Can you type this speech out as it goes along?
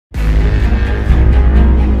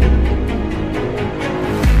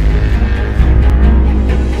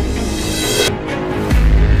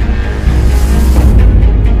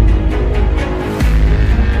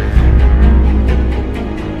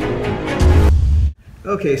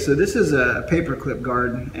Okay, so this is a paperclip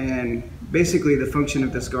guard, and basically the function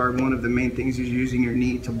of this guard, one of the main things is using your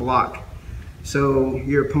knee to block. So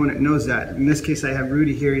your opponent knows that. In this case, I have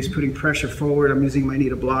Rudy here. He's putting pressure forward. I'm using my knee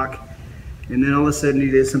to block. And then all of a sudden he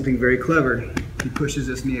does something very clever. He pushes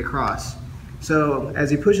his knee across. So as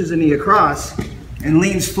he pushes the knee across and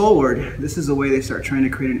leans forward, this is the way they start trying to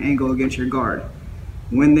create an angle against your guard.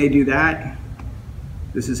 When they do that,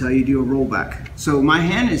 this is how you do a rollback. So my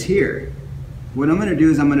hand is here. What I'm gonna do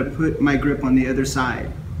is I'm gonna put my grip on the other side.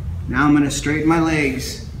 Now I'm gonna straighten my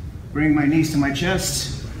legs, bring my knees to my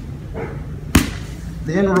chest,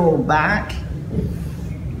 then roll back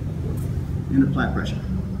and apply pressure.